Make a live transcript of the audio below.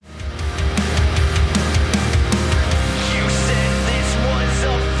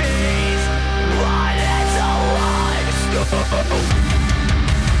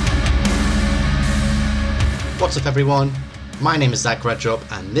What's up everyone, my name is Zach Redrup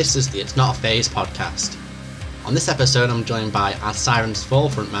and this is the It's Not a Phase podcast. On this episode I'm joined by our Sirens Fall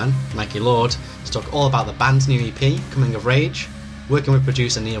frontman, Mikey to talk all about the band's new EP, Coming of Rage, working with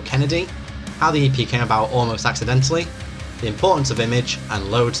producer Neil Kennedy, how the EP came about almost accidentally, the importance of image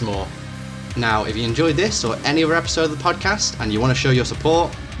and loads more. Now if you enjoyed this or any other episode of the podcast and you want to show your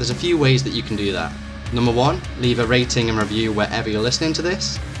support, there's a few ways that you can do that. Number one, leave a rating and review wherever you're listening to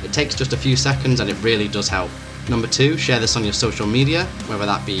this. It takes just a few seconds and it really does help. Number two, share this on your social media, whether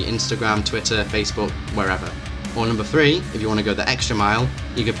that be Instagram, Twitter, Facebook, wherever. Or number three, if you want to go the extra mile,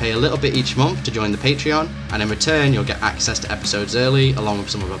 you can pay a little bit each month to join the Patreon, and in return you'll get access to episodes early along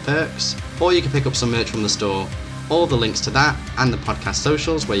with some other perks, or you can pick up some merch from the store. All the links to that and the podcast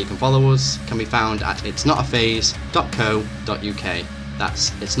socials where you can follow us can be found at itsnotaphase.co.uk.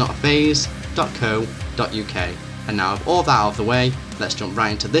 That's itsnotaphase.co.uk. And now with all that out of the way, let's jump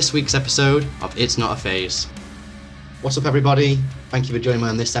right into this week's episode of It's Not a Phase. What's up everybody? Thank you for joining me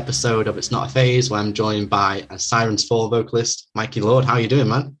on this episode of It's Not a Phase, where I'm joined by a Sirens Fall vocalist, Mikey Lord. How are you doing,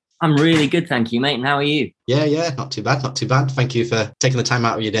 man? I'm really good, thank you, mate. And how are you? Yeah, not too bad. Thank you for taking the time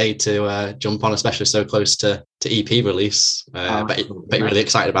out of your day to jump on, especially so close to EP release. Bet you're really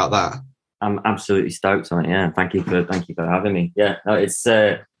excited about that. I'm absolutely stoked on it. Yeah, thank you for having me. Yeah, no, it's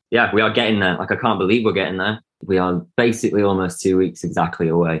we are getting there. Like I can't believe we're getting there. We are basically almost 2 weeks exactly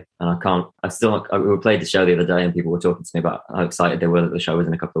away, and we played the show the other day, and people were talking to me about how excited they were that the show was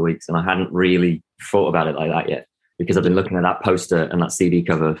in a couple of weeks, and I hadn't really thought about it like that yet, because I've been looking at that poster and that CD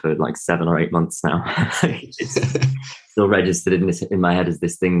cover for like 7 or 8 months now. It's still registered in my head as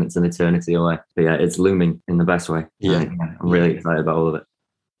this thing that's an eternity away. But yeah, it's looming in the best way. Yeah, I'm really excited about all of it.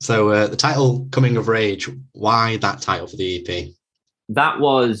 So the title Coming of Rage, why that title for the EP? That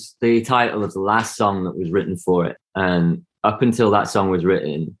was the title of the last song that was written for it. And up until that song was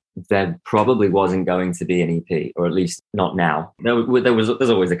written, there probably wasn't going to be an EP, or at least not now. There's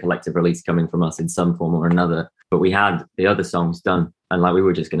always a collective release coming from us in some form or another. But we had the other songs done, and like we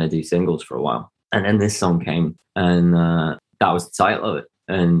were just going to do singles for a while. And then this song came, and that was the title of it.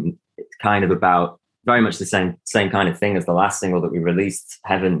 And it's kind of about very much the same kind of thing as the last single that we released,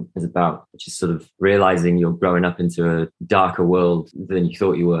 Heaven, is about, which is sort of realizing you're growing up into a darker world than you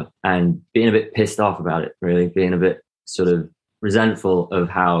thought you were, and being a bit pissed off about it, really, being a bit sort of resentful of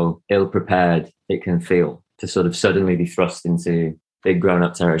how ill-prepared it can feel to sort of suddenly be thrust into big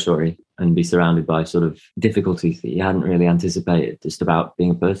grown-up territory and be surrounded by sort of difficulties that you hadn't really anticipated, just about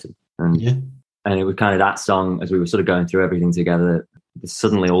being a person. And it was kind of that song, as we were sort of going through everything together,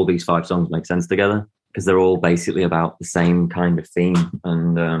 suddenly all these 5 songs make sense together, because they're all basically about the same kind of theme.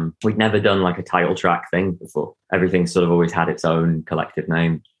 And we'd never done like a title track thing before. Everything sort of always had its own collective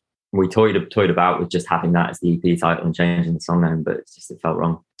name. We toyed about with just having that as the EP title and changing the song name, but it felt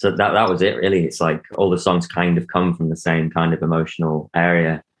wrong. So that was it, really. It's like all the songs kind of come from the same kind of emotional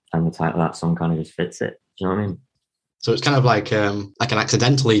area, and the title of that song kind of just fits it. Do you know what I mean? So it's kind of like an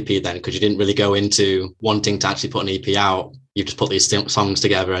accidental EP then, because you didn't really go into wanting to actually put an EP out. You just put these songs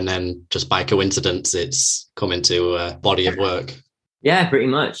together, and then just by coincidence, it's come into a body of work. Yeah, pretty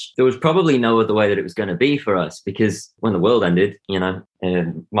much. There was probably no other way that it was going to be for us, because when the world ended, in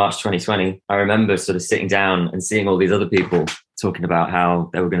March 2020, I remember sort of sitting down and seeing all these other people talking about how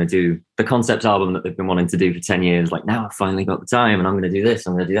they were going to do the concept album that they've been wanting to do for 10 years. Like, now I've finally got the time, and I'm going to do this,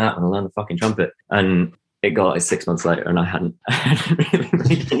 I'm going to do that, and I'll learn the fucking trumpet. And it got like 6 months later, and I hadn't really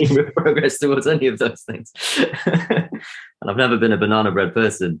made any real progress towards any of those things. And I've never been a banana bread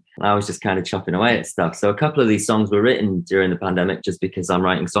person. I was just kind of chopping away at stuff. So a couple of these songs were written during the pandemic, just because I'm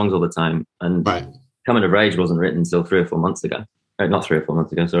writing songs all the time. And Coming of Rage wasn't written until 3 or 4 months ago. Not 3 or 4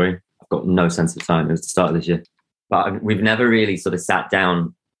 months ago, sorry. I've got no sense of time. It was the start of this year. But we've never really sort of sat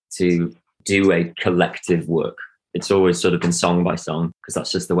down to do a collective work. It's always sort of been song by song, because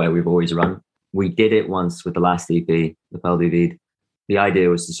that's just the way we've always run. We did it once with the last EP, the Pel du Vide. The idea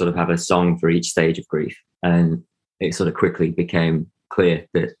was to sort of have a song for each stage of grief. And it sort of quickly became clear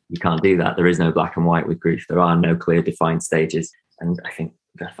that you can't do that. There is no black and white with grief. There are no clear defined stages. And I think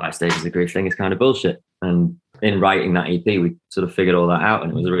the 5 stages of grief thing is kind of bullshit. And in writing that EP, we sort of figured all that out,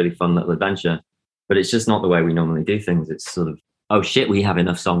 and it was a really fun little adventure. But it's just not the way we normally do things. It's sort of, oh shit, we have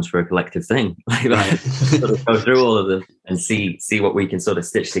enough songs for a collective thing. Like that. Sort of go through all of them and see what we can sort of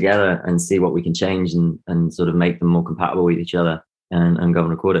stitch together, and see what we can change and sort of make them more compatible with each other, and go and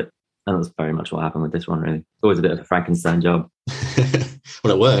record it. And that's very much what happened with this one, really. It's always a bit of a Frankenstein job.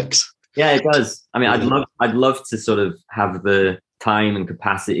 Well, it works. Yeah, it does. I mean, I'd love to sort of have the time and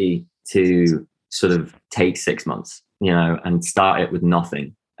capacity to sort of take 6 months, and start it with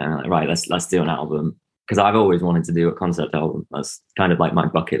nothing. And like, right, let's do an album. Because I've always wanted to do a concept album. That's kind of like my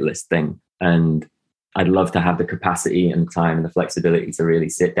bucket list thing. And I'd love to have the capacity and the time and the flexibility to really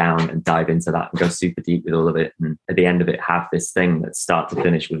sit down and dive into that and go super deep with all of it. And at the end of it, have this thing that start to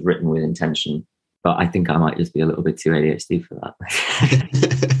finish was written with intention. But I think I might just be a little bit too ADHD for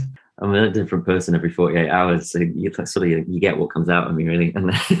that. I'm a different person every 48 hours. So you get what comes out of me, really. And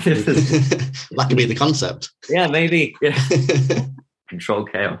that could be the concept. Yeah, maybe. Yeah. Control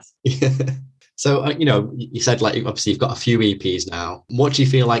chaos. Yeah. So, you said, like, obviously you've got a few EPs now. What do you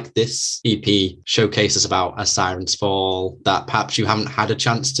feel like this EP showcases about As Sirens Fall that perhaps you haven't had a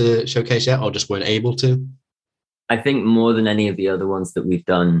chance to showcase yet or just weren't able to? I think more than any of the other ones that we've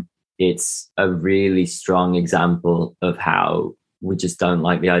done, it's a really strong example of how we just don't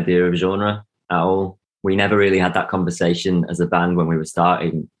like the idea of genre at all. We never really had that conversation as a band when we were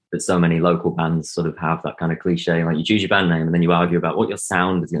starting, but so many local bands sort of have that kind of cliche, like you choose your band name and then you argue about what your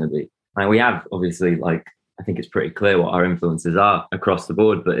sound is going to be. And we have, obviously, like, I think it's pretty clear what our influences are across the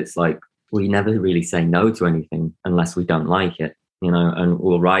board, but it's like, we never really say no to anything unless we don't like it, and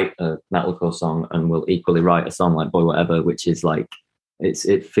we'll write a metalcore song and we'll equally write a song like Boy Whatever, which is like,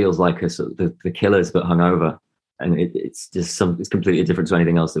 it feels like a sort of the Killers, but hungover. And it's completely different to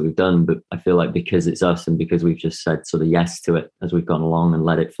anything else that we've done. But I feel like because it's us and because we've just said sort of yes to it as we've gone along and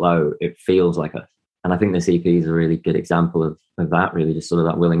let it flow, it feels like us. And I think this EP is a really good example of that, really, just sort of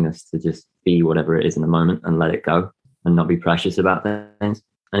that willingness to just be whatever it is in the moment and let it go and not be precious about things.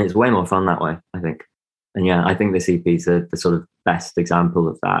 And it's way more fun that way, I think. And yeah, I think this EP is the sort of best example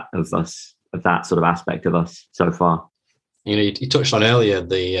of that, of that sort of aspect of us so far. You touched on earlier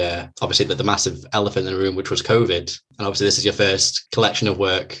obviously the massive elephant in the room, which was COVID. And obviously this is your first collection of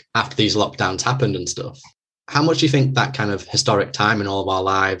work after these lockdowns happened and stuff. How much do you think that kind of historic time in all of our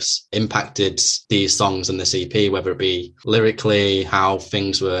lives impacted these songs and this EP, whether it be lyrically, how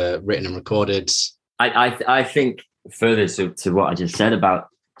things were written and recorded? I think further to what I just said about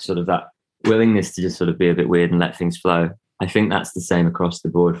sort of that willingness to just sort of be a bit weird and let things flow, I think that's the same across the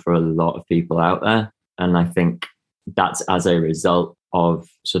board for a lot of people out there. And I think that's as a result of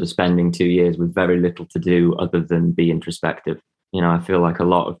sort of spending 2 years with very little to do other than be introspective. I feel like a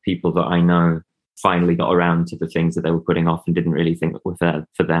lot of people that I know finally got around to the things that they were putting off and didn't really think were fair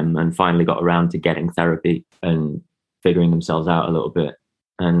for them, and finally got around to getting therapy and figuring themselves out a little bit.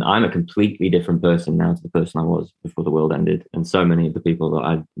 And I'm a completely different person now to the person I was before the world ended. And so many of the people that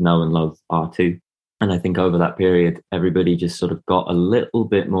I know and love are too. And I think over that period, everybody just sort of got a little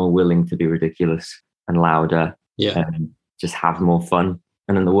bit more willing to be ridiculous and louder, and just have more fun.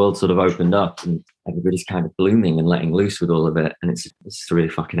 And then the world sort of opened up and everybody's kind of blooming and letting loose with all of it. And it's a really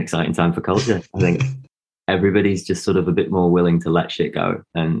fucking exciting time for culture. I think everybody's just sort of a bit more willing to let shit go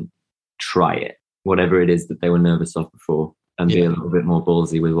and try it, whatever it is that they were nervous of before, and be a little bit more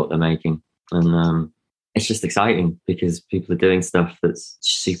ballsy with what they're making. And it's just exciting because people are doing stuff that's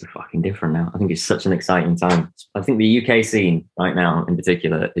super fucking different now. I think it's such an exciting time. I think the UK scene right now in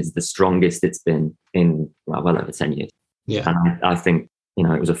particular is the strongest it's been in well over 10 years. Yeah. And I think,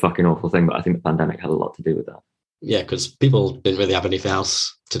 it was a fucking awful thing, but I think the pandemic had a lot to do with that. Yeah, because people didn't really have anything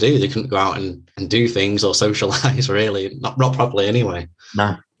else to do. They couldn't go out and do things or socialise, really. Not properly anyway.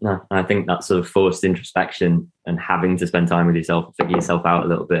 No. I think that sort of forced introspection and having to spend time with yourself, figure yourself out a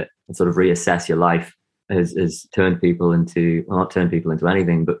little bit and sort of reassess your life has turned people into, well, not turned people into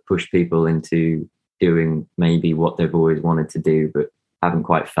anything, but pushed people into doing maybe what they've always wanted to do, but haven't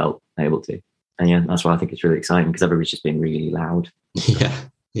quite felt able to. And yeah, that's why I think it's really exciting, because everybody's just being really loud.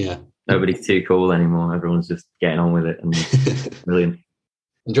 Yeah. Nobody's too cool anymore. Everyone's just getting on with it, and brilliant.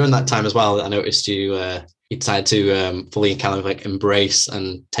 And during that time as well, I noticed you decided to fully kind of like embrace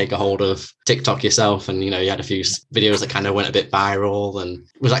and take a hold of TikTok yourself, and you had a few videos that kind of went a bit viral. And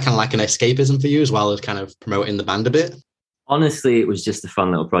was that kind of like an escapism for you as well as kind of promoting the band a bit? Honestly, it was just a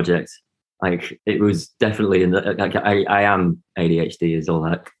fun little project. Like, it was definitely I am ADHD as all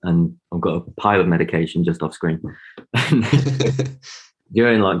that, and I've got a pile of medication just off screen.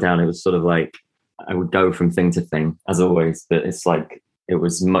 During lockdown, it was sort of like I would go from thing to thing, as always, but it's like it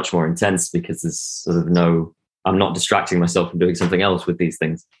was much more intense because there's sort of I'm not distracting myself from doing something else with these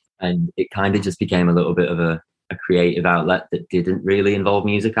things. And it kind of just became a little bit of a creative outlet that didn't really involve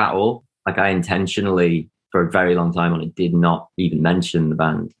music at all. Like, I intentionally, for a very long time on it, did not even mention the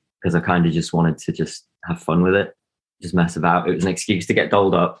band, because I kind of just wanted to just have fun with it, just mess about. It was an excuse to get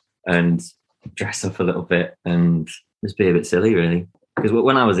dolled up and dress up a little bit and just be a bit silly, really. Because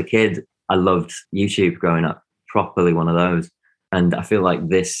when I was a kid, I loved YouTube growing up, properly one of those. And I feel like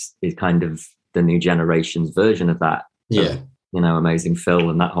this is kind of the new generation's version of that. Yeah. Amazing Phil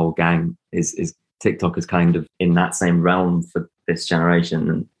and that whole gang is TikTok is kind of in that same realm for this generation.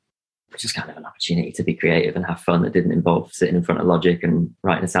 And was just kind of an opportunity to be creative and have fun that didn't involve sitting in front of Logic and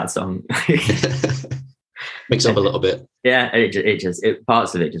writing a sad song. Mix up a little bit. Yeah,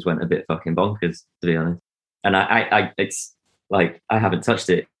 parts of it just went a bit fucking bonkers, to be honest. And it's like, I haven't touched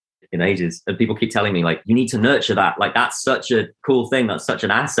it in ages, and people keep telling me, like, you need to nurture that. Like, that's such a cool thing. That's such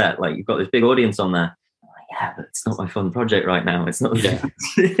an asset. Like, you've got this big audience on there. I'm like, yeah, but it's not my fun project right now. It's not. Yeah.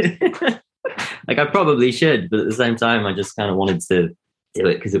 Like, I probably should, but at the same time, I just kind of wanted to do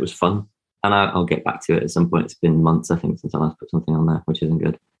it because it was fun. And I'll get back to it at some point. It's been months, I think, since I last put something on there, which isn't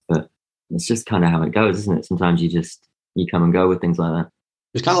good. But it's just kind of how it goes, isn't it? Sometimes you come and go with things like that.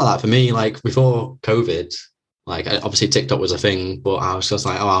 It's kind of like that for me. Like, before COVID, like, obviously TikTok was a thing, but I was just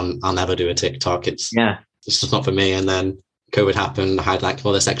like, oh, I'll never do a TikTok. It's just not for me. And then COVID happened. I had like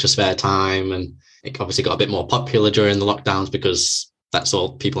all this extra spare time, and it obviously got a bit more popular during the lockdowns because that's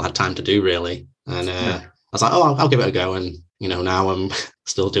all people had time to do, really. And I was like, oh, I'll give it a go. And, you know, now I'm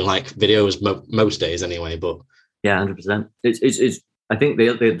still doing like videos most days anyway. But yeah, 100%. It's I think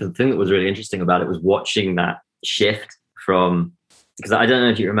the thing that was really interesting about it was watching that shift from, because I don't know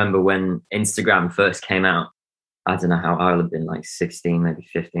if you remember when Instagram first came out. I don't know how I'll have been, like 16, maybe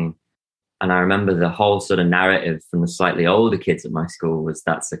 15. And I remember the whole sort of narrative from the slightly older kids at my school was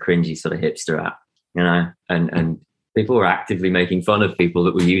that's a cringy sort of hipster app, you know, and people were actively making fun of people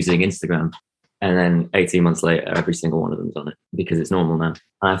that were using Instagram. And then 18 months later, every single one of them's on it because it's normal now.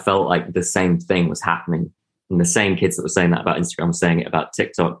 And I felt like the same thing was happening. And the same kids that were saying that about Instagram were saying it about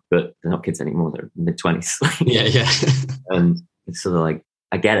TikTok, but they're not kids anymore. They're mid-20s. Yeah. And it's sort of like,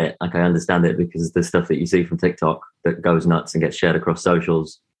 I get it. Like, I understand it, because the stuff that you see from TikTok that goes nuts and gets shared across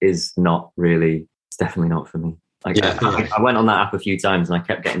socials is not really, it's definitely not for me. Like, I went on that app a few times and I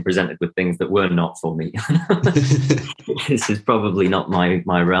kept getting presented with things that were not for me. This is probably not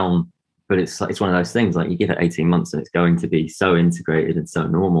my realm, but it's one of those things, like, you give it 18 months and it's going to be so integrated and so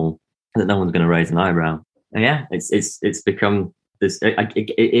normal that no one's going to raise an eyebrow. And yeah, it's become this,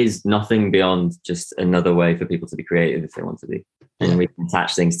 it is nothing beyond just another way for people to be creative if they want to be. And we can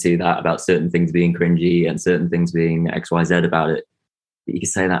attach things to that about certain things being cringy and certain things being XYZ about it. But you can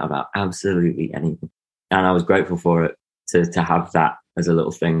say that about absolutely anything. And I was grateful for it to have that as a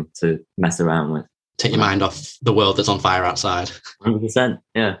little thing to mess around with. Take your mind off the world that's on fire outside. 100%.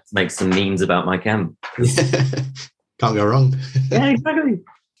 Yeah. Make some memes about my camp. Can't go wrong. Yeah, exactly.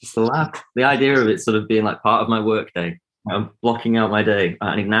 Just a laugh. The idea of it sort of being like part of my work day. I'm blocking out my day.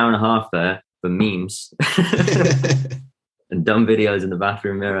 I need an hour and a half there for memes. And dumb videos in the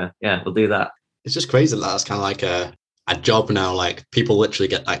bathroom mirror. Yeah, we'll do that. It's just crazy that that's kind of like a job now. Like, people literally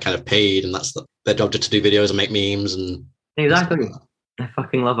get that kind of paid, and that's their job, just to do videos and make memes. And exactly. I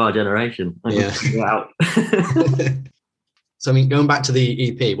fucking love our generation. Yeah. So, I mean, going back to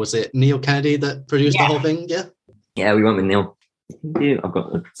the EP, was it Neil Kennedy that produced the whole thing? Yeah. Yeah, we went with Neil. I've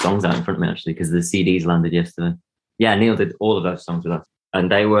got the songs out in front of me, actually, because the CDs landed yesterday. Yeah, Neil did all of those songs with us. And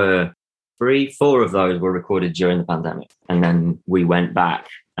they were 4 of those were recorded during the pandemic. And then we went back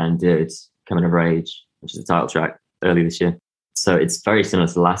and did Coming of Age, which is the title track, early this year. So it's very similar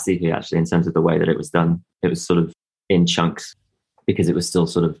to the last EP, actually, in terms of the way that it was done. It was sort of in chunks because it was still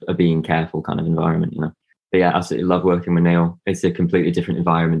sort of a being careful kind of environment, you know. But yeah, absolutely love working with Neil. It's a completely different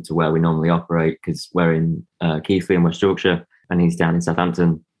environment to where we normally operate, because we're in Keighley in West Yorkshire and he's down in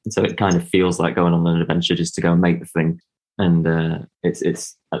Southampton. And so it kind of feels like going on an adventure just to go and make the thing. And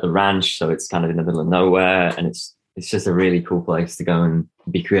it's at the ranch, so it's kind of in the middle of nowhere, and it's just a really cool place to go and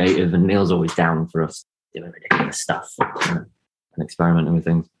be creative. And Neil's always down for us doing ridiculous stuff, and experimenting with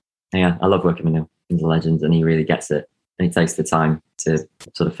things. And yeah, I love working with Neil. He's a legend, and he really gets it, and he takes the time to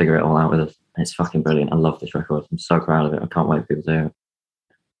sort of figure it all out with us. And it's fucking brilliant. I love this record. I'm so proud of it. I can't wait for people to hear it.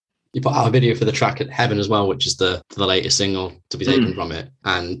 You put out a video for the track at Heaven as well, which is the latest single to be taken from it.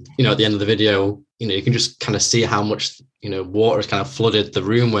 And, you know, at the end of the video, you know, you can just kind of see how much, you know, water has kind of flooded the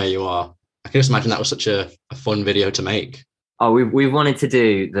room where you are. I can just imagine that was such a fun video to make. Oh, we've wanted to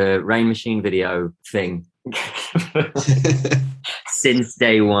do the Rain Machine video thing since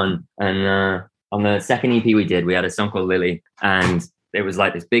day one. And on the second EP we did, we had a song called Lily, and it was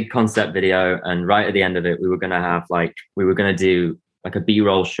like this big concept video. And right at the end of it, we were going to do like a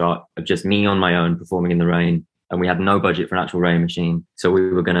B-roll shot of just me on my own performing in the rain. And we had no budget for an actual rain machine. So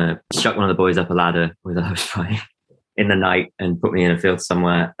we were going to chuck one of the boys up a ladder with a hosepipe in the night and put me in a field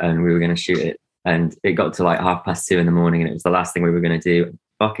somewhere, and we were going to shoot it. And it got to like 2:30 in the morning, and it was the last thing we were going to do.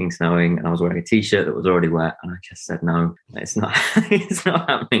 Fucking snowing, and I was wearing a t-shirt that was already wet, and I just said, no, it's not it's not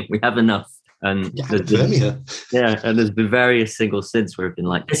happening. We have enough. And and there's been various singles since where I've been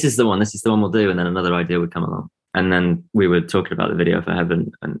like, this is the one we'll do, and then another idea would come along. And then we were talking about the video for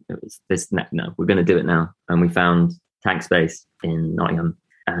Heaven, and it was this, no, we're going to do it now. And we found Tank Space in Nottingham,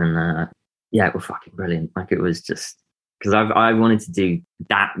 And yeah, it was fucking brilliant. Like, it was just, because I wanted to do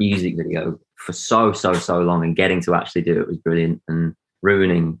that music video for so long, and getting to actually do it was brilliant, and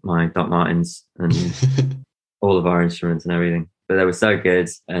ruining my Doc Martens and all of our instruments and everything. But they were so good,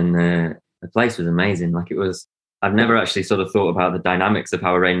 and the place was amazing. Like, it was, I've never actually sort of thought about the dynamics of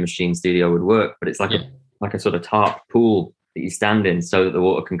how a rain machine studio would work, but it's like a sort of tarp pool that you stand in so that the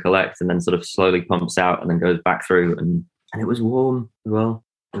water can collect and then sort of slowly pumps out and then goes back through. And it was warm as well.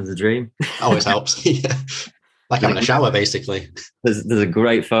 It was a dream. Always helps. Yeah. Like having a shower, basically. There's a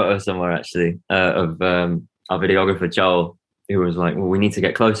great photo somewhere, actually, of our videographer, Joel, who was like, well, we need to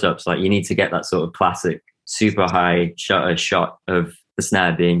get close-ups. Like, you need to get that sort of classic super high shutter shot of the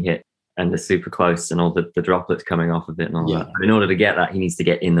snare being hit and the super close and all the droplets coming off of it and all that. But in order to get that, he needs to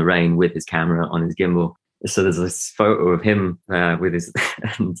get in the rain with his camera on his gimbal. So there's this photo of him with his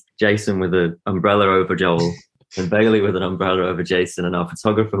and Jason with an umbrella over Joel, and Bailey with an umbrella over Jason, and our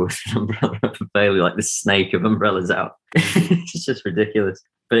photographer with an umbrella over Bailey, like this snake of umbrellas out. It's just ridiculous.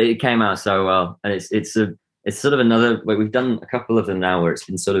 But it came out so well. And it's sort of another, like, we've done a couple of them now where it's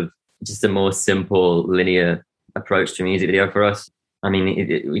been sort of just a more simple, linear approach to a music video for us. I mean,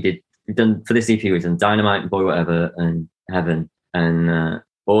 we've done, for this EP, we've done Dynamite, Boy Whatever, and Heaven. And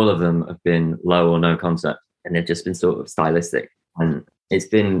all of them have been low or no concept. And they've just been sort of stylistic. And it's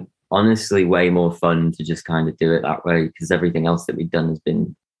been honestly way more fun to just kind of do it that way, because everything else that we've done has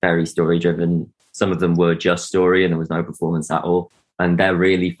been very story driven. Some of them were just story and there was no performance at all. And they're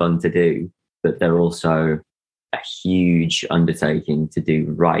really fun to do, but they're also a huge undertaking to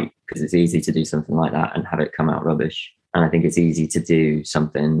do right, because it's easy to do something like that and have it come out rubbish. And I think it's easy to do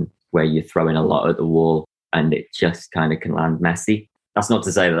something where you're throwing a lot at the wall and it just kind of can land messy. That's not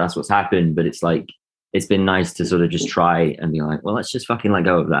to say that that's what's happened, but it's like, it's been nice to sort of just try and be like, well, let's just fucking let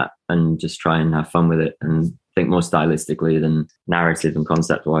go of that and just try and have fun with it and think more stylistically than narrative and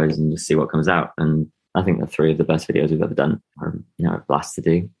concept wise, and just see what comes out. And I think the 3 of the best videos we've ever done are, a blast to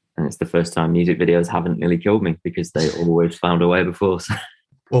do. And it's the first time music videos haven't nearly killed me, because they always found a way before. So.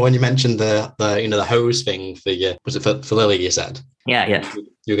 Well, when you mentioned the the hose thing for you, was it for Lily, you said? Yeah.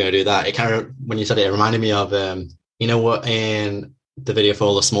 You were going to do that. It kind of, when you said it, it reminded me of, what, in the video for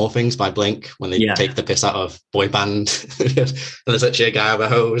All the Small Things by Blink, when they take the piss out of boy band, and there's actually a guy with a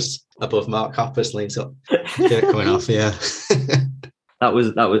hose above Mark Hoppus, and he's got it coming off. Yeah. That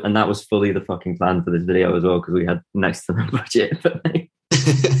was fully the fucking plan for this video as well, because we had next to the budget.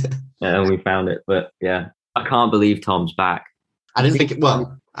 And we found it. But yeah, I can't believe Tom's back. I didn't think,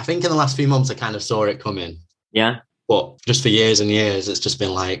 I think in the last few months I kind of saw it coming. Yeah. But just for years and years, it's just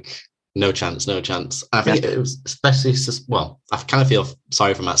been like, no chance. I think it was especially, I kind of feel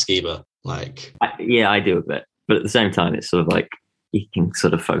sorry for Matt Skiba. Like, I do a bit. But at the same time, it's sort of like, he can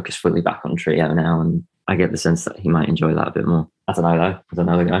sort of focus fully back on Trio now. And I get the sense that he might enjoy that a bit more. I don't know though. I don't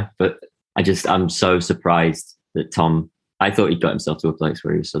know the guy. But I'm so surprised that Tom, I thought he got himself to a place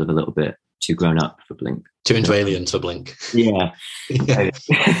where he was sort of a little bit too grown up for Blink. Too into aliens for Blink. Yeah. I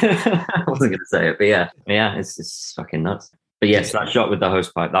wasn't going to say it, but yeah, it's fucking nuts. But yes, that shot with the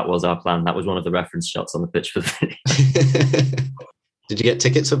hose pipe, that was our plan. That was one of the reference shots on the pitch for the video. Did you get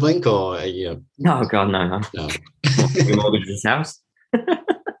tickets for Blink, or No, God, no. We mortgaged his house.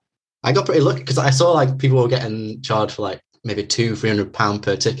 I got pretty lucky because I saw like people were getting charged for like maybe £200-300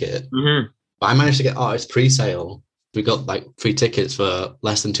 per ticket. Mm-hmm. But I managed to get artist pre-sale. We got like free tickets for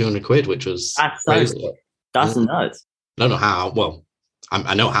less than £200, which was crazy. That's nuts. I don't know how. Well,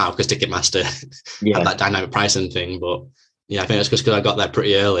 I know how, because Ticketmaster had that dynamic pricing thing. But yeah, I think it's just because I got there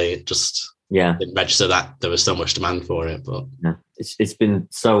pretty early. It just didn't register that there was so much demand for it. But yeah, it's been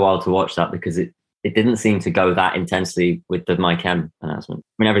so wild to watch that, because it didn't seem to go that intensely with the My Chem announcement.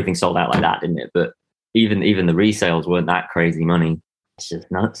 I mean, everything sold out like that, didn't it? But even the resales weren't that crazy money. It's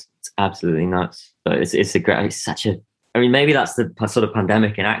just nuts. It's absolutely nuts. But I mean, maybe that's the sort of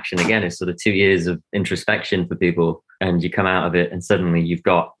pandemic in action again. It's sort of 2 years of introspection for people, and you come out of it and suddenly you've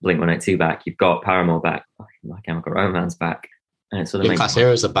got Blink-182 back, you've got Paramore back, My Chemical Romance back, and it sort of makes Class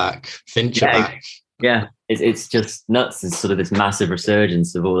Heroes are back, Finch are back. Yeah, it's just nuts. It's sort of this massive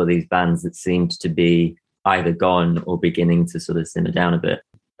resurgence of all of these bands that seemed to be either gone or beginning to sort of simmer down a bit.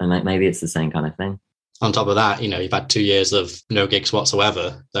 And maybe it's the same kind of thing. On top of that, you've had 2 years of no gigs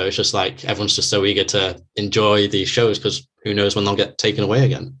whatsoever. So it's just like everyone's just so eager to enjoy these shows, because who knows when they'll get taken away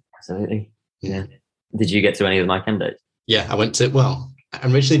again. Absolutely. Yeah. Did you get to any of the My Chem dates? Yeah, I went to, I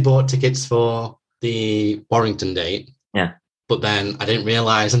originally bought tickets for the Warrington date. Yeah. But then I didn't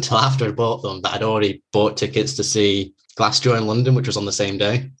realise until after I bought them that I'd already bought tickets to see Glassjaw in London, which was on the same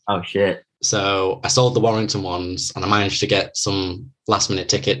day. Oh, shit. So I sold the Warrington ones and I managed to get some last minute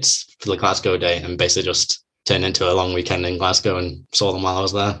tickets for the Glasgow day and basically just turned into a long weekend in Glasgow and saw them while I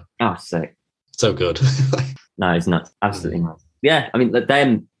was there. Oh, sick. So good. No, it's nuts. Absolutely nuts. Yeah, I mean,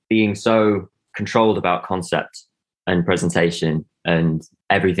 them being so controlled about concept and presentation and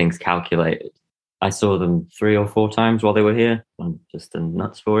everything's calculated. I saw them 3 or 4 times while they were here. I'm just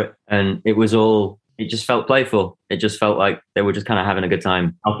nuts for it. And it just felt playful. It just felt like they were just kind of having a good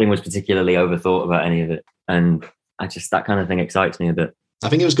time. Nothing was particularly overthought about any of it. And that kind of thing excites me a bit. I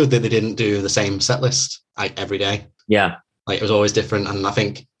think it was good that they didn't do the same set list like every day. Yeah. Like it was always different. And I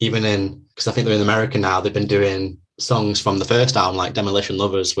think because I think they're in America now, they've been doing songs from the first album, like Demolition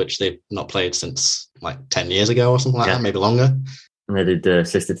Lovers, which they've not played since like 10 years ago or something like that, maybe longer. And they did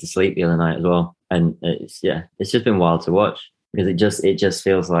Sister to Sleep the other night as well. And it's just been wild to watch because it just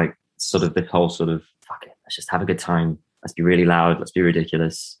feels like sort of this whole sort of, fuck it, let's just have a good time. Let's be really loud. Let's be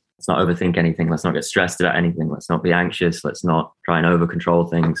ridiculous. Let's not overthink anything. Let's not get stressed about anything. Let's not be anxious. Let's not try and over control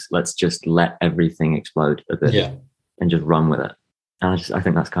things. Let's just let everything explode a bit and just run with it. And I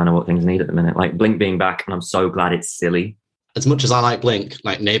think that's kind of what things need at the minute. Like Blink being back, and I'm so glad it's silly. As much as I like Blink,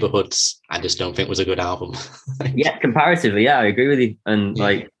 like Neighborhoods, I just don't think was a good album. Yeah, comparatively, I agree with you. And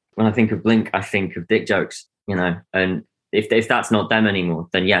like when I think of Blink, I think of dick jokes, and if that's not them anymore,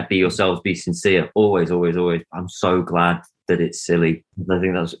 then be yourselves, be sincere. Always, always, always. I'm so glad that it's silly. I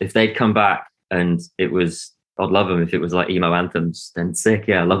think if they'd come back and it was, I'd love them if it was like emo anthems, then sick.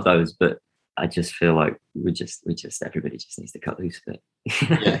 Yeah, I love those. But I just feel like everybody just needs to cut loose a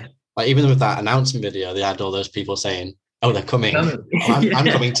bit. Yeah. Like even with that announcement video, they had all those people saying, "Oh, they're coming. I'm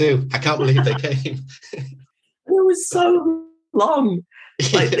coming too. I can't believe they came." It was so long.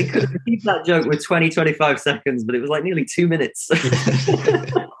 Like they could have repeated that joke with 20-25 seconds, but it was like nearly 2 minutes.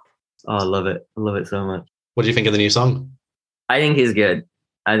 Oh, I love it. I love it so much. What do you think of the new song? I think it's good.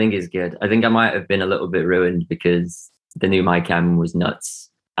 I think I might have been a little bit ruined because the new My Chem was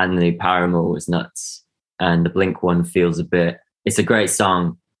nuts and the new Paramore was nuts. And the Blink one feels it's a great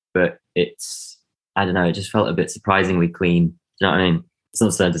song, but I don't know, it just felt a bit surprisingly clean. Do you know what I mean? It's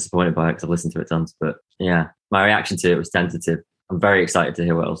not so disappointed by it because I've listened to it tons, but yeah, my reaction to it was tentative. I'm very excited to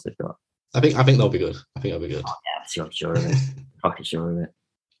hear what else they've got. I think they'll be good. Oh, yeah, I'm sure of it. Fucking sure of it.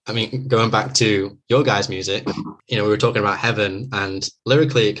 I mean, going back to your guys' music, we were talking about Heaven, and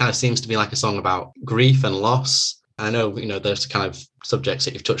lyrically, it kind of seems to be like a song about grief and loss. I know, there's kind of subjects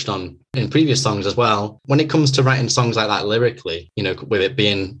that you've touched on in previous songs as well. When it comes to writing songs like that lyrically, with it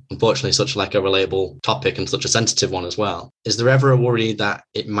being unfortunately such like a relatable topic and such a sensitive one as well, is there ever a worry that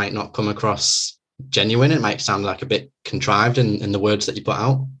it might not come across genuine? It might sound like a bit contrived in the words that you put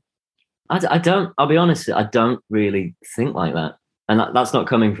out? I'll be honest, I don't really think like that. And that's not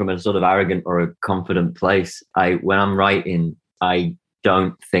coming from a sort of arrogant or a confident place. When I'm writing, I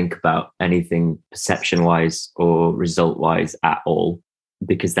don't think about anything perception-wise or result-wise at all,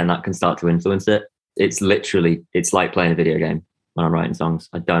 because then that can start to influence it. It's like playing a video game when I'm writing songs.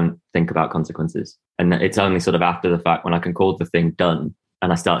 I don't think about consequences. And it's only sort of after the fact, when I can call the thing done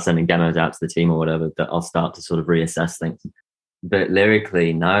and I start sending demos out to the team or whatever, that I'll start to sort of reassess things. But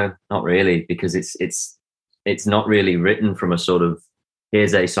lyrically, no, not really, because it's not really written from a sort of,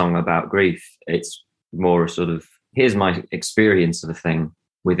 here's a song about grief. It's more a sort of, here's my experience of a thing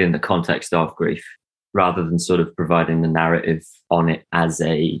within the context of grief, rather than sort of providing the narrative on it as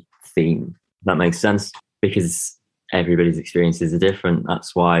a theme. That makes sense, because everybody's experiences are different.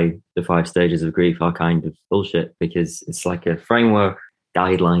 That's why the 5 stages of grief are kind of bullshit, because it's like a framework,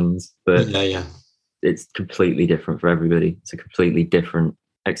 guidelines, but it's completely different for everybody. It's a completely different,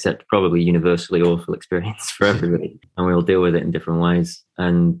 except probably universally awful experience for everybody. And we all deal with it in different ways.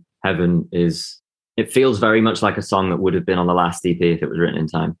 And Heaven it feels very much like a song that would have been on the last EP if it was written in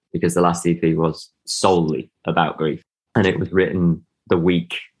time, because the last EP was solely about grief. And it was written the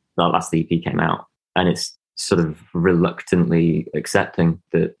week that last EP came out. And it's sort of reluctantly accepting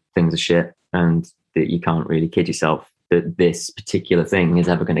that things are shit and that you can't really kid yourself that this particular thing is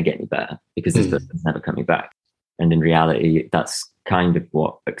ever going to get any better, because this person's never coming back. And in reality, that's kind of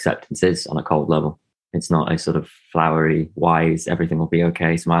what acceptance is on a cold level. It's not a sort of flowery, wise, everything will be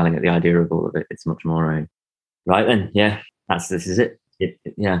okay, smiling at the idea of all of it. It's much more a, right then, yeah, this is it.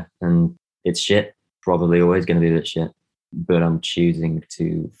 Yeah, and it's shit. Probably always going to be a bit shit. But I'm choosing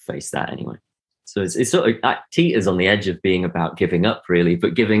to face that anyway. So it's sort of, that teeters on the edge of being about giving up, really,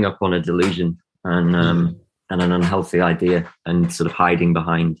 but giving up on a delusion and an unhealthy idea, and sort of hiding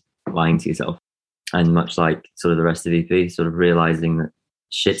behind lying to yourself. And much like sort of the rest of EP, sort of realizing that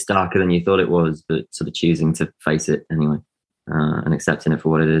shit's darker than you thought it was, but sort of choosing to face it anyway, and accepting it for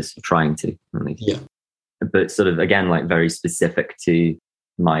what it is, trying to, at least. Yeah. But sort of, again, like very specific to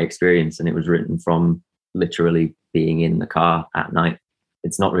my experience. And it was written from literally being in the car at night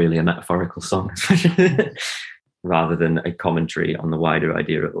it's not really a metaphorical song rather than a commentary on the wider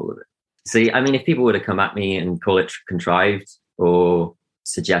idea of all of it. See, I mean, if people were to come at me and call it contrived or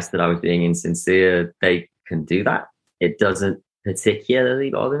suggest that I was being insincere, they can do that. It doesn't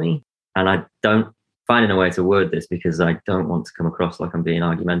particularly bother me. And I don't finding a way to word this because I don't want to come across like I'm being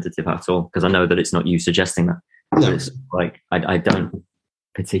argumentative at all, because I know that it's not you suggesting that. No. It's like, I don't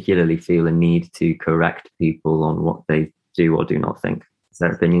particularly feel a need to correct people on what they do or do not think. It's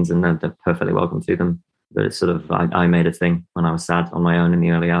their opinions and they're perfectly welcome to them. But it's sort of, I made a thing when I was sad on my own in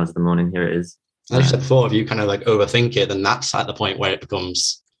the early hours of the morning. Here it is. As you said before, if you kind of like overthink it, then that's at the point where it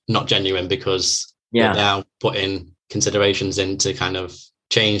becomes not genuine, because you're now putting considerations in to kind of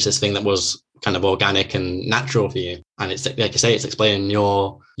change this thing that was kind of organic and natural for you. And it's like you say, it's explaining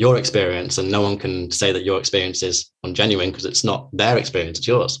your experience, and no one can say that your experience is ungenuine because it's not their experience, it's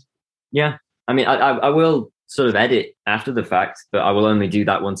yours. Yeah. I mean, I will sort of edit after the fact, but I will only do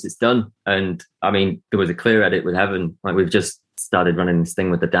that once it's done. And I mean, there was a clear edit with Heaven. Like, we've just started running this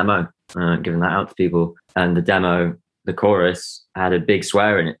thing with the demo, giving that out to people. And the demo, the chorus had a big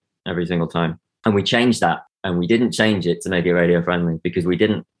swear in it every single time. And we changed that. And we didn't change it to make it radio friendly because we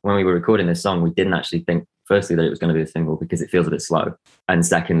didn't, when we were recording this song, we didn't actually think, firstly, that it was going to be a single because it feels a bit slow. And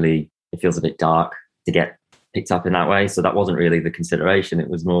secondly, it feels a bit dark to get picked up in that way. So that wasn't really the consideration. It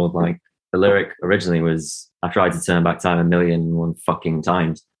was more like the lyric originally was, I tried to turn back time 1,000,001 fucking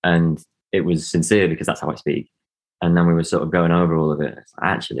times. And it was sincere because that's how I speak. And then we were sort of going over all of it.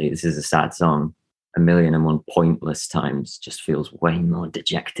 Actually, this is a sad song. 1,000,001 pointless times just feels way more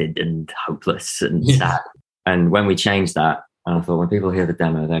dejected and hopeless and sad. And when we changed that, I thought, when people hear the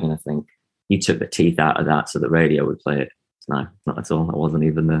demo, they're going to think you took the teeth out of that so the radio would play it. No, not at all. It wasn't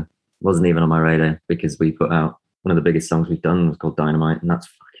even on my radar, because we put out one of the biggest songs we've done was called Dynamite, and that's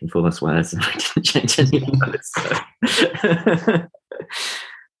fucking full of swears. And I didn't change any of it. So.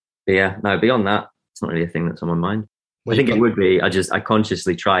 But yeah, no, beyond that, it's not really a thing that's on my mind. I think it would be. I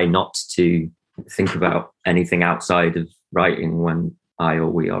consciously try not to think about anything outside of writing when I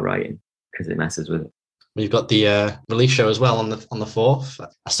or we are writing, because it messes with it. We've got the release show as well on the 4th.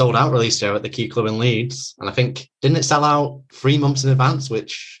 A sold out release show at the Key Club in Leeds, and I think, didn't it sell out 3 months in advance,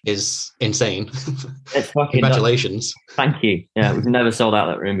 which is insane. It's fucking Congratulations! Thank you. Yeah, we've never sold out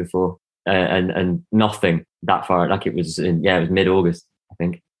that room before, and nothing that far. Like, it was it was mid-August, I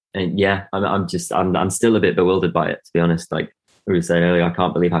think. And yeah, I'm still a bit bewildered by it, to be honest. Like we were saying earlier, I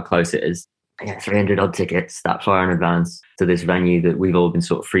can't believe how close it is. I get 300 odd tickets that far in advance to this venue that we've all been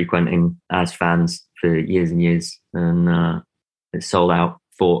sort of frequenting as fans for years and years, and it's sold out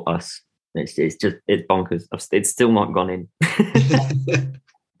for us. It's bonkers. It's still not gone in.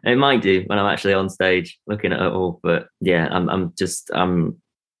 It might do when I'm actually on stage looking at it all, but yeah,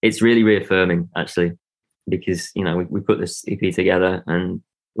 it's really reaffirming, actually, because we put this EP together and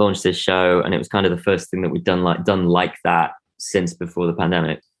launched this show, and it was kind of the first thing that we'd done like that since before the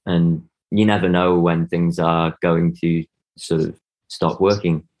pandemic. And you never know when things are going to sort of stop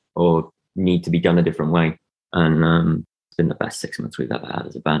working or need to be done a different way. And it's been the best 6 months we've ever had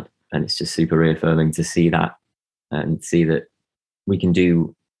as a band. And it's just super reaffirming to see that, and see that we can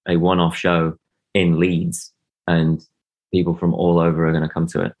do a one-off show in Leeds and people from all over are going to come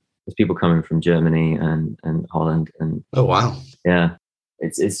to it. There's people coming from Germany and Holland. And oh, wow. Yeah.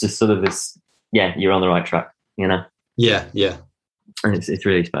 It's just sort of this, you're on the right track, Yeah. And it's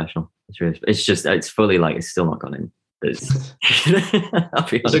really special. It's fully like, it's still not gone in. I'll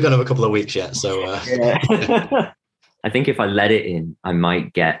be honest. We've got a couple of weeks yet, so yeah. I think if I let it in, I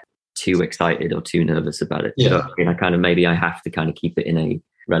might get too excited or too nervous about it. Yeah. Maybe I have to kind of keep it in a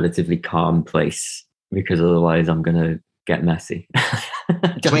relatively calm place, because otherwise I'm gonna get messy.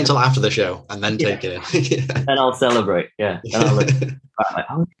 Just wait until after the show and then take it in. Then I'll celebrate. Yeah. Then I'll look like,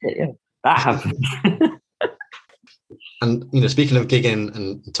 oh shit, yeah, that happened. And speaking of gigging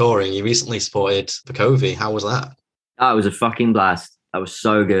and touring, you recently supported Covey. How was that? That was a fucking blast. That was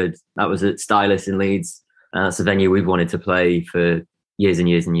so good. That was at Stylus in Leeds. That's a venue we've wanted to play for years and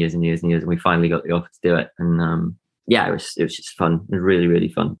years and years and years and years, and we finally got the offer to do it. And it was just fun. It was really, really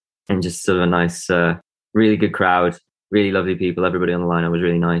fun, and just sort of a nice, really good crowd, really lovely people. Everybody on the lineup was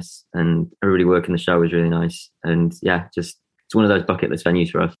really nice, and everybody working the show was really nice. And yeah, just it's one of those bucket list venues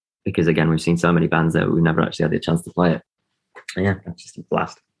for us, because again, we've seen so many bands there, but we've never actually had the chance to play it. And yeah, that's just a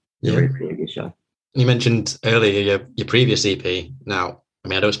blast. It's a really, really good show. You mentioned earlier your previous EP. Now, I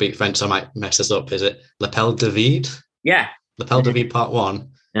mean, I don't speak French, so I might mess this up. Is it L'Appel de Vide? Yeah. L'Appel de Vide Part 1.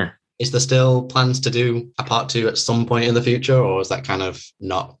 Yeah. Is there still plans to do a Part 2 at some point in the future, or is that kind of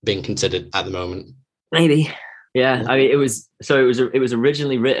not being considered at the moment? Maybe. Yeah. I mean, it was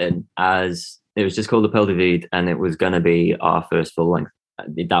originally written as, it was just called L'Appel de Vide, and it was going to be our first full length.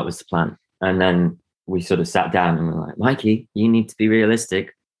 That was the plan. And then we sort of sat down and we're like, Mikey, you need to be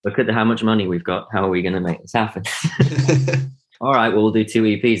realistic. Look at how much money we've got. How are we going to make this happen? All right, well, we'll do 2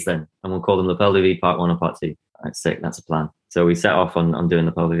 EPs then. And we'll call them the Pearl V Part 1 or Part 2. That's sick. That's a plan. So we set off on doing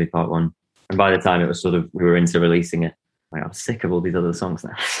the Pearl V Part 1. And by the time it was sort of, we were into releasing it, like, I'm sick of all these other songs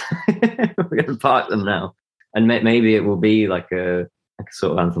now. We're going to park them now. And maybe it will be like a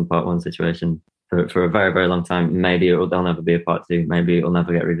sort of Anthem Part 1 situation for a very, very long time. Maybe there'll never be a Part 2. Maybe it'll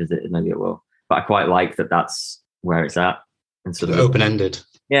never get revisited. Maybe it will. But I quite like that that's where it's at. And sort of open-ended.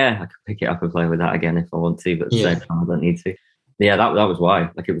 Yeah, I could pick it up and play with that again if I want to, but at the same time, I don't need to. Yeah, that was why.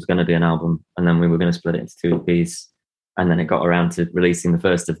 Like, it was going to be an album, and then we were going to split it into 2 EPs, and then it got around to releasing the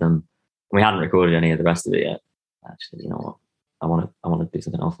first of them. We hadn't recorded any of the rest of it yet. Actually, you know what? I want to do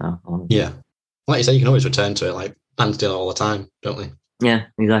something else now. Yeah, like you say, you can always return to it. Like, bands do it all the time, don't they? Yeah,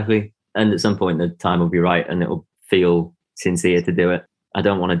 exactly. And at some point, the time will be right, and it'll feel sincere to do it. I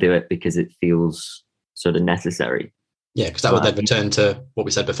don't want to do it because it feels sort of necessary. Yeah, because that would then return to what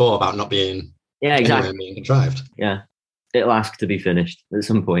we said before about not being exactly being contrived. Yeah, it'll ask to be finished at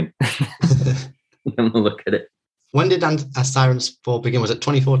some point. And we'll look at it. When did As Sirens Fall begin? Was it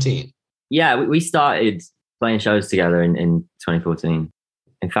 2014? Yeah, we started playing shows together in 2014.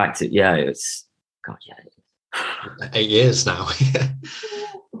 In fact, it was, God, yeah. 8 years now.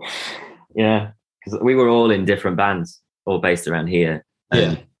 Yeah, because we were all in different bands, all based around here.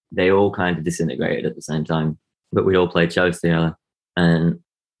 And they all kind of disintegrated at the same time. But we all played shows together. And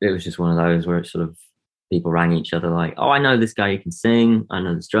it was just one of those where it's sort of people rang each other like, oh, I know this guy who can sing. I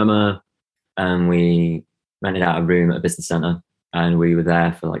know this drummer. And we rented out a room at a business centre. And we were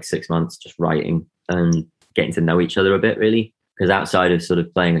there for like 6 months just writing and getting to know each other a bit, really. Because outside of sort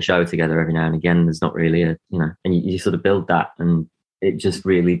of playing a show together every now and again, there's not really and you sort of build that. And it just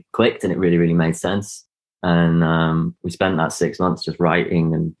really clicked and it really, really made sense. And we spent that 6 months just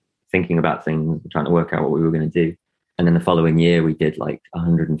writing and thinking about things, trying to work out what we were going to do. And then the following year, we did like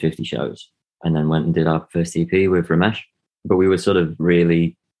 150 shows and then went and did our first EP with Ramesh. But we were sort of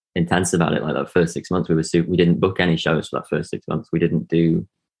really intense about it. Like that first 6 months, we didn't book any shows for that first 6 months. We didn't do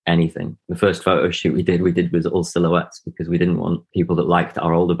anything. The first photo shoot we did was all silhouettes because we didn't want people that liked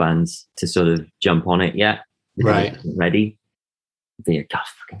our older bands to sort of jump on it yet. Right. Ready. God,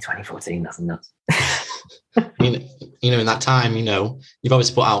 fucking 2014, that's nuts. I mean, in that time, you've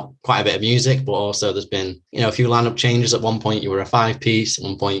obviously put out quite a bit of music, but also there's been, a few lineup changes. At one point, you were a 5-piece. At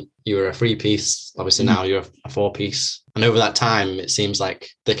one point, you were a 3-piece. Obviously, now you're a 4-piece. And over that time, it seems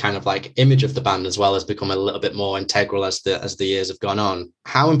like the kind of like image of the band as well has become a little bit more integral as the years have gone on.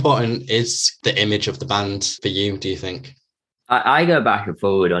 How important is the image of the band for you, do you think? I go back and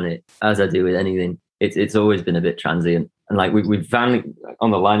forward on it, as I do with anything. It's always been a bit transient. And like we've found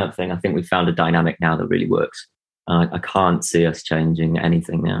on the lineup thing, I think we've found a dynamic now that really works. I can't see us changing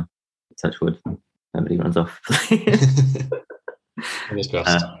anything now. Touch wood. Nobody runs off.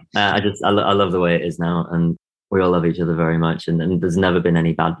 I love the way it is now, and we all love each other very much. And there's never been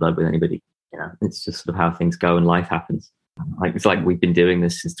any bad blood with anybody. It's just sort of how things go and life happens. It's like we've been doing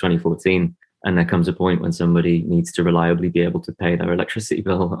this since 2014, and there comes a point when somebody needs to reliably be able to pay their electricity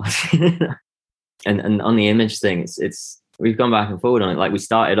bill. And on the image thing, it's we've gone back and forward on it. Like we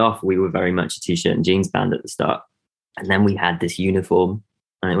started off, we were very much a t-shirt and jeans band at the start. And then we had this uniform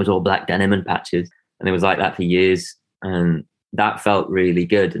and it was all black denim and patches. And it was like that for years. And that felt really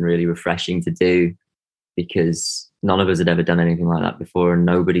good and really refreshing to do because none of us had ever done anything like that before. And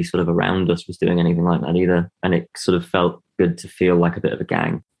nobody sort of around us was doing anything like that either. And it sort of felt good to feel like a bit of a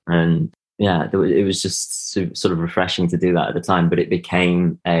gang. And yeah, it was just sort of refreshing to do that at the time. But it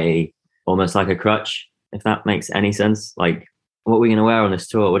became almost like a crutch, if that makes any sense. Like, what are we going to wear on this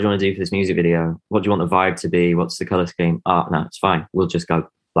tour? What do you want to do for this music video? What do you want the vibe to be? What's the color scheme? Oh, no, it's fine. We'll just go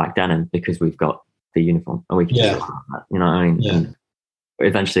black denim because we've got the uniform and we can do that. You know what I mean? Yeah. And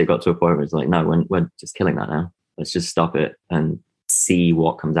eventually it got to a point where it's like, no, we're just killing that now. Let's just stop it and see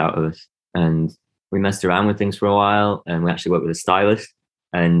what comes out of us. And we messed around with things for a while and we actually worked with a stylist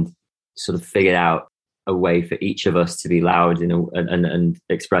and sort of figured out a way for each of us to be loud and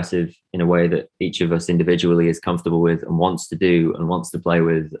expressive in a way that each of us individually is comfortable with and wants to do and wants to play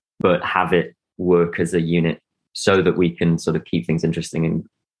with, but have it work as a unit so that we can sort of keep things interesting. And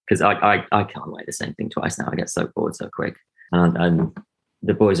because I can't wear the same thing twice now. I get so bored so quick. And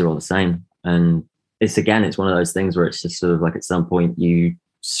the boys are all the same. And it's one of those things where it's just sort of like at some point you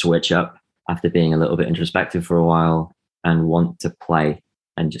switch up after being a little bit introspective for a while and want to play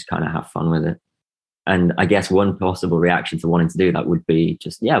and just kind of have fun with it. And I guess one possible reaction to wanting to do that would be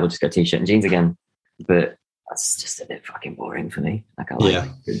just, we'll just go t-shirt and jeans again. But that's just a bit fucking boring for me. Like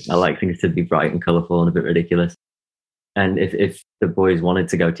I like things to be bright and colourful and a bit ridiculous. And if the boys wanted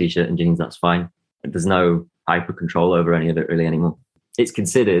to go t-shirt and jeans, that's fine. There's no hyper control over any of it really anymore. It's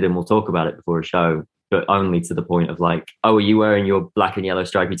considered, and we'll talk about it before a show, but only to the point of like, oh, are you wearing your black and yellow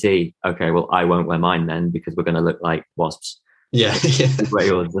stripy tee? Okay, well, I won't wear mine then because we're going to look like wasps. Yeah, yeah. Wear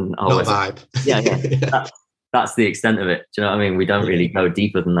yours and I'll Not wear a vibe. Yeah, yeah. Yeah. That's the extent of it. Do you know what I mean? We don't really go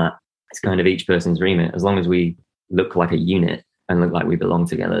deeper than that. It's kind of each person's remit. As long as we look like a unit and look like we belong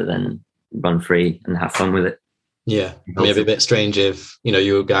together, then run free and have fun with it. Yeah. I mean, it'd be a bit strange if,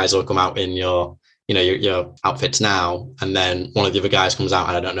 you guys all come out in your outfits now, and then one of the other guys comes out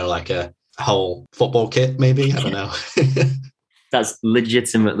and I don't know, like a whole football kit, maybe. I don't know. That's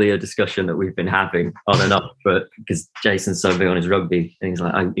legitimately a discussion that we've been having on and off, but because Jason's so big on his rugby, and he's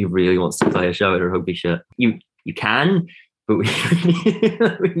like, he really wants to play a show in a rugby shirt. You can, but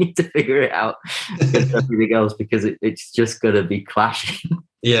we need to figure it out against everything else because it's just going to be clashing.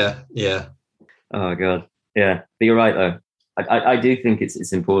 Yeah, yeah. Oh God, yeah. But you're right though. I do think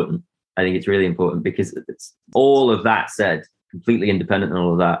it's important. I think it's really important because it's all of that said, completely independent of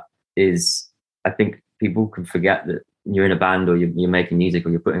all of that, is I think people can forget that you're in a band or you're making music or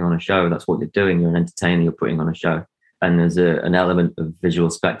you're putting on a show. That's what you're doing. You're an entertainer. You're putting on a show. And there's an element of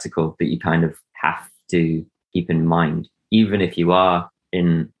visual spectacle that you kind of have to keep in mind. Even if you are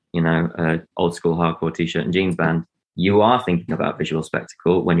in, a old school hardcore t-shirt and jeans band, you are thinking about visual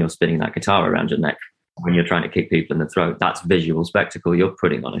spectacle when you're spinning that guitar around your neck, when you're trying to kick people in the throat. That's visual spectacle. You're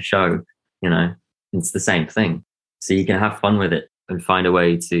putting on a show, It's the same thing. So you can have fun with it and find a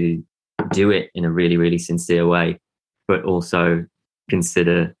way to do it in a really, really sincere way, but also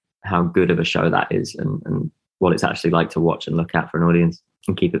consider how good of a show that is and what it's actually like to watch and look at for an audience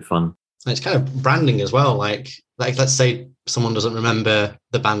and keep it fun. It's kind of branding as well. Like let's say someone doesn't remember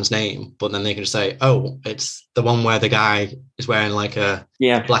the band's name, but then they can just say, oh, it's the one where the guy is wearing like a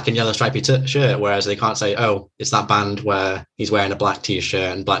black and yellow stripy shirt, whereas they can't say, oh, it's that band where he's wearing a black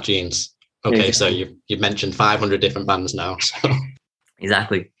t-shirt and black jeans. Okay, yeah. So you've mentioned 500 different bands now. So.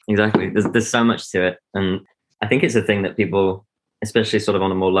 Exactly. There's so much to it. And I think it's a thing that people, especially sort of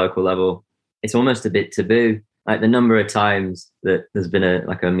on a more local level, it's almost a bit taboo. Like the number of times that there's been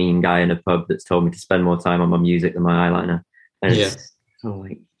a mean guy in a pub that's told me to spend more time on my music than my eyeliner. And it's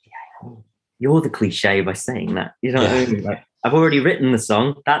like, you're the cliche by saying that. You know what I mean? Like, I've already written the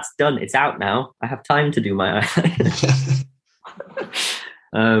song. That's done. It's out now. I have time to do my eyeliner.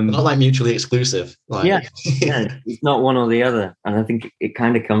 Not like mutually exclusive. It's not one or the other. And I think it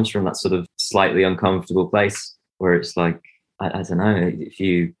kind of comes from that sort of slightly uncomfortable place where it's like, I don't know, if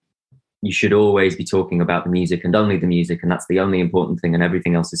you should always be talking about the music and only the music, and that's the only important thing, and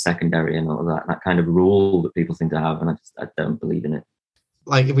everything else is secondary and all of that. That kind of rule that people seem to have, and I don't believe in it.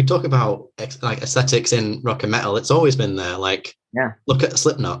 Like if we talk about like aesthetics in rock and metal, it's always been there. Like, look at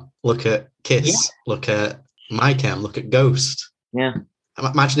Slipknot, look at Kiss, look at My Chem, look at Ghost. Yeah.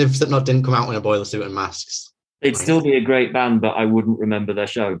 Imagine if Slipknot didn't come out in a boiler suit and masks. They'd still be a great band, but I wouldn't remember their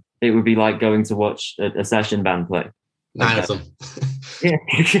show. It would be like going to watch a session band play. 9 of them. Yeah.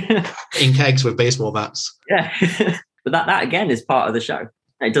 In kegs with baseball bats. Yeah. But that again is part of the show.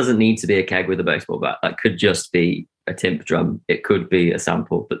 It doesn't need to be a keg with a baseball bat. That could just be a timp drum. It could be a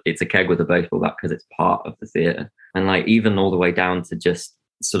sample, but it's a keg with a baseball bat because it's part of the theatre. And like even all the way down to just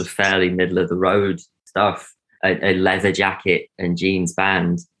sort of fairly middle of the road stuff, a leather jacket and jeans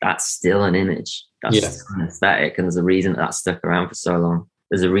band, that's still an image. That's still an aesthetic. And there's a reason that's stuck around for so long.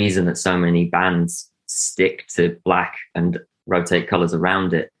 There's a reason that so many bands stick to black and rotate colours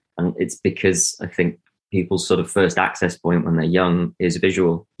around it. And it's because I think people's sort of first access point when they're young is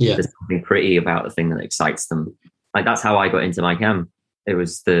visual. Yeah. There's something pretty about the thing that excites them. Like that's how I got into my chem. It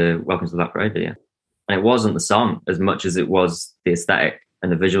was the Welcome to the Black Parade video. And it wasn't the song as much as it was the aesthetic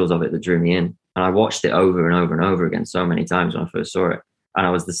and the visuals of it that drew me in. And I watched it over and over and over again so many times when I first saw it. And I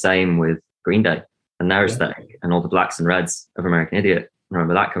was the same with Green Day and their aesthetic and all the blacks and reds of American Idiot. I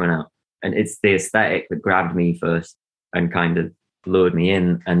remember that coming out. And it's the aesthetic that grabbed me first and kind of lured me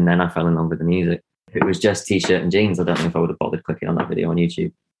in. And then I fell in love with the music. If it was just t-shirt and jeans, I don't know if I would have bothered clicking on that video on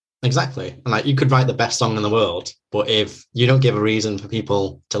YouTube. Exactly. And like you could write the best song in the world, but if you don't give a reason for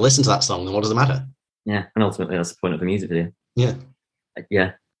people to listen to that song, then what does it matter? Yeah. And ultimately that's the point of a music video. Yeah.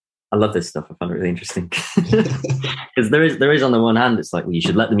 Yeah. I love this stuff. I find it really interesting because there is on the one hand, it's like, well, you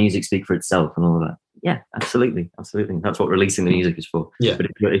should let the music speak for itself and all of that. Yeah, absolutely. That's what releasing the music is for. Yeah. But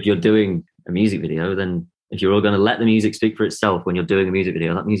if you're doing a music video, then if you're all going to let the music speak for itself when you're doing a music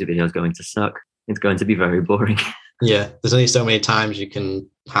video, that music video is going to suck. It's going to be very boring. Yeah, there's only so many times you can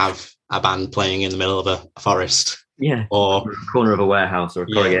have a band playing in the middle of a forest. Yeah. Or a corner of a warehouse or a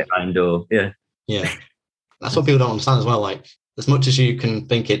corrugated iron door. Yeah. Yeah. That's what people don't understand as well. Like, as much as you can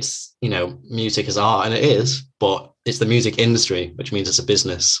think it's, music is art, and it is, but it's the music industry, which means it's a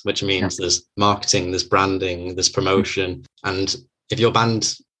business, which means there's marketing, there's branding, there's promotion. And if this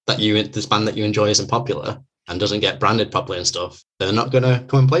band that you enjoy isn't popular and doesn't get branded properly and stuff, they're not going to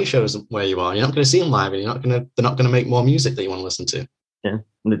come and play shows where you are. You're not going to see them live, and they're not going to make more music that you want to listen to. Yeah,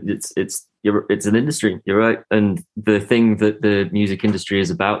 it's an industry. You're right. And the thing that the music industry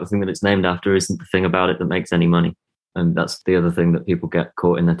is about, the thing that it's named after, isn't the thing about it that makes any money. And that's the other thing that people get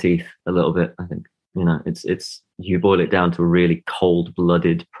caught in their teeth a little bit, I think. It's you boil it down to a really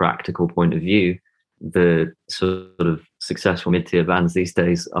cold-blooded, practical point of view. The sort of successful mid-tier bands these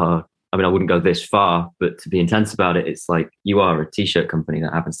days are, I mean, I wouldn't go this far, but to be intense about it, it's like you are a t-shirt company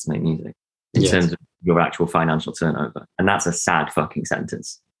that happens to make music in terms of your actual financial turnover. And that's a sad fucking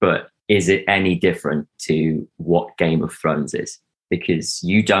sentence. But is it any different to what Game of Thrones is? Because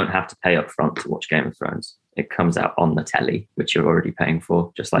you don't have to pay up front to watch Game of Thrones. It comes out on the telly, which you're already paying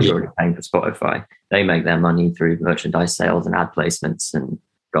for, just like you're already paying for Spotify. They make their money through merchandise sales and ad placements and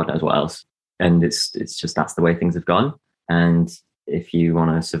God knows what else. And it's just, that's the way things have gone. And if you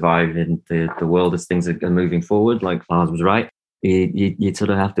want to survive in the world as things are moving forward, like Lars was right, you sort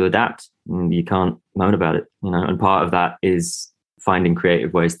of have to adapt, and you can't moan about it, and part of that is finding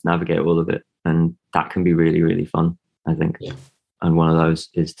creative ways to navigate all of it. And that can be really, really fun, I think. Yeah. And one of those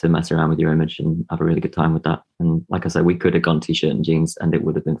is to mess around with your image and have a really good time with that. And like I said, we could have gone t-shirt and jeans and it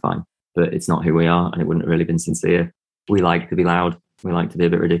would have been fine, but it's not who we are, and it wouldn't have really been sincere. We like to be loud. We like to be a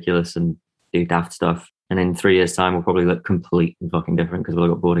bit ridiculous and do daft stuff. And in 3 years' time, we'll probably look completely fucking different because we'll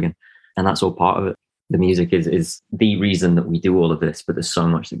have got bored again. And that's all part of it. The music is the reason that we do all of this, but there's so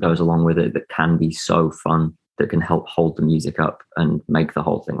much that goes along with it that can be so fun, that can help hold the music up and make the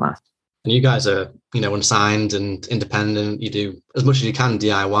whole thing last. And you guys are, unsigned and independent. You do as much as you can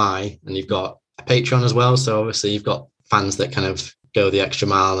DIY, and you've got a Patreon as well. So obviously you've got fans that kind of go the extra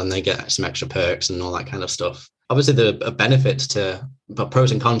mile and they get some extra perks and all that kind of stuff. Obviously there are benefits but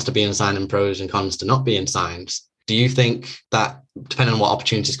pros and cons to being signed and pros and cons to not being signed. Do you think that, depending on what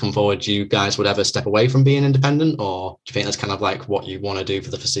opportunities come forward, you guys would ever step away from being independent, or do you think that's kind of like what you want to do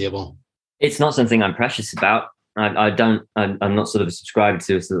for the foreseeable? It's not something I'm precious about. I'm not sort of subscribed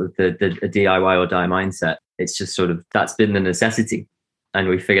to sort of the DIY or die mindset. It's just sort of, that's been the necessity. And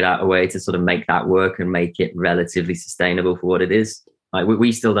we figured out a way to sort of make that work and make it relatively sustainable for what it is. Like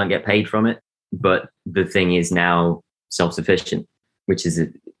we still don't get paid from it, but the thing is now self-sufficient, which is,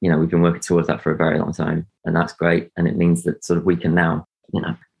 we've been working towards that for a very long time, and that's great. And it means that sort of we can now,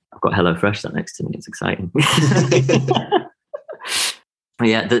 I've got HelloFresh sat next to me. It's exciting.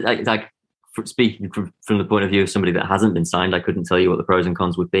 Yeah, speaking from the point of view of somebody that hasn't been signed, I couldn't tell you what the pros and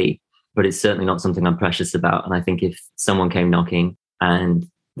cons would be, but it's certainly not something I'm precious about. And I think if someone came knocking and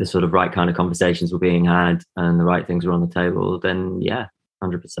the sort of right kind of conversations were being had and the right things were on the table, then yeah,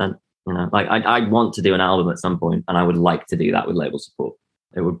 100%. I'd want to do an album at some point, and I would like to do that with label support.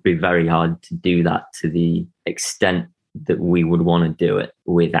 It would be very hard to do that to the extent that we would want to do it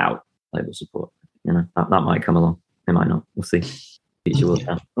without label support. That might come along. It might not. We'll see.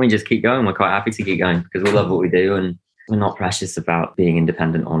 We just keep going. We're quite happy to keep going because we love what we do, and we're not precious about being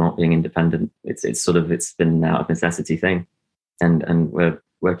independent or not being independent. It's been out of necessity thing, and we're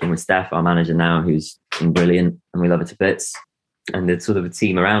working with Steph, our manager now, who's been brilliant, and we love her to bits. And it's sort of a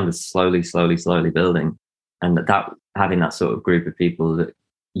team around us slowly building, and that having that sort of group of people that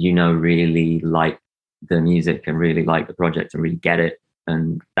really like the music and really like the project and really get it,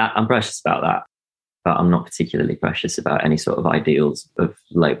 and that I'm precious about that. But I'm not particularly precious about any sort of ideals of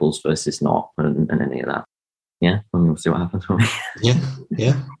labels versus not and any of that. Yeah, and we'll see what happens for me.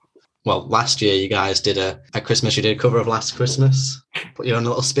 Yeah. Well, last year you guys did at Christmas, you did a cover of Last Christmas. Put your own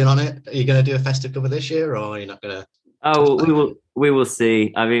little spin on it. Are you going to do a festive cover this year, or are you not going to? Oh, we will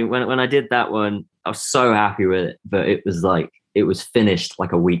see. I mean, when I did that one, I was so happy with it, but it was finished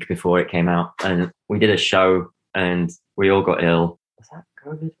like a week before it came out, and we did a show and we all got ill. Was that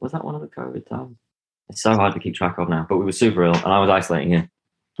COVID? Was that one of the COVID times? It's so hard to keep track of now, but we were super ill and I was isolating here.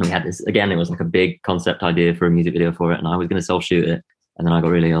 And we had this, again, it was like a big concept idea for a music video for it, and I was going to self-shoot it, and then I got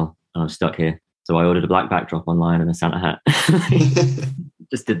really ill and I was stuck here. So I ordered a black backdrop online and a Santa hat.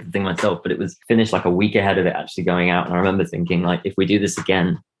 Just did the thing myself, but it was finished like a week ahead of it actually going out. And I remember thinking, like, if we do this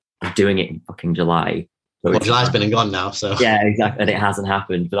again, I'm doing it in fucking July. Well, July's been and gone now, so. Yeah, exactly. And it hasn't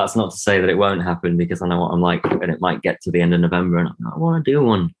happened, but that's not to say that it won't happen, because I know what I'm like, and it might get to the end of November and I want to do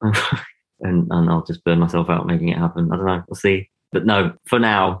one. And I'll just burn myself out making it happen. I don't know. We'll see. But no, for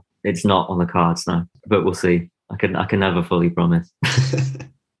now, it's not on the cards now. But we'll see. I can never fully promise.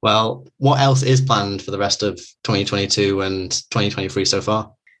 Well, what else is planned for the rest of 2022 and 2023 so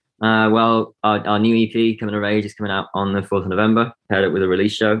far? Well, our new EP, Coming of Age, is coming out on the 4th of November. Paired it with a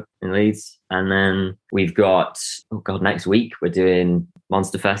release show in Leeds. And then we've got, next week we're doing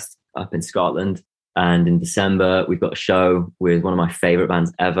Monster Fest up in Scotland. And in December, we've got a show with one of my favourite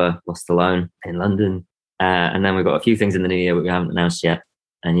bands ever, Lost Alone, in London. And then we've got a few things in the new year that we haven't announced yet.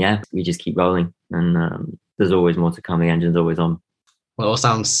 And yeah, we just keep rolling. And there's always more to come. The engine's always on. Well, it all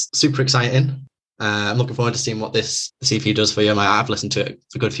sounds super exciting. I'm looking forward to seeing what this EP does for you. I've listened to it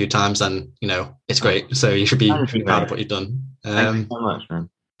a good few times and, it's great. So you should be proud of what you've done. Thank you so much, man.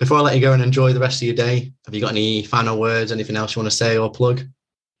 Before I let you go and enjoy the rest of your day, have you got any final words, anything else you want to say or plug?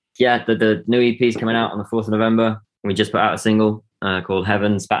 Yeah, the new EP is coming out on the 4th of November. We just put out a single called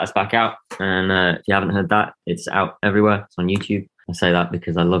Heaven Spat Us Back Out. And if you haven't heard that, it's out everywhere. It's on YouTube. I say that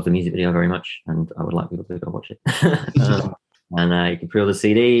because I love the music video very much and I would like people to go watch it. And you can pre-order the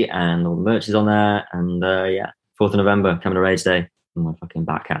CD and all the merch is on there. And 4th of November, Coming of Age Day. And I'm fucking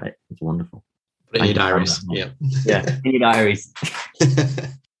back at it. It's wonderful. Put it in your diaries. Yeah, in your diaries.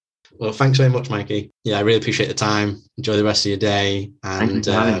 Well, thanks very much, Mikey. Yeah, I really appreciate the time. Enjoy the rest of your day. And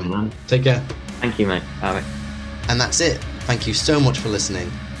take care. Thank you, mate. Bye. And that's it. Thank you so much for listening.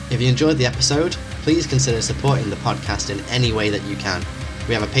 If you enjoyed the episode, please consider supporting the podcast in any way that you can.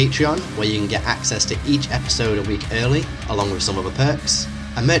 We have a Patreon where you can get access to each episode a week early, along with some other perks,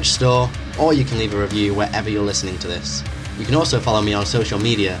 a merch store, or you can leave a review wherever you're listening to this. You can also follow me on social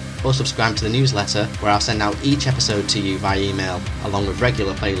media or subscribe to the newsletter where I'll send out each episode to you via email, along with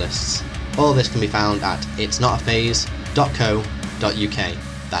regular playlists. All this can be found at itsnotaphase.co.uk.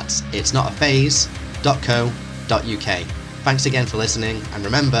 That's itsnotaphase.co.uk. Thanks again for listening, and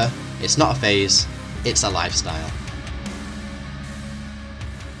remember, it's not a phase, it's a lifestyle.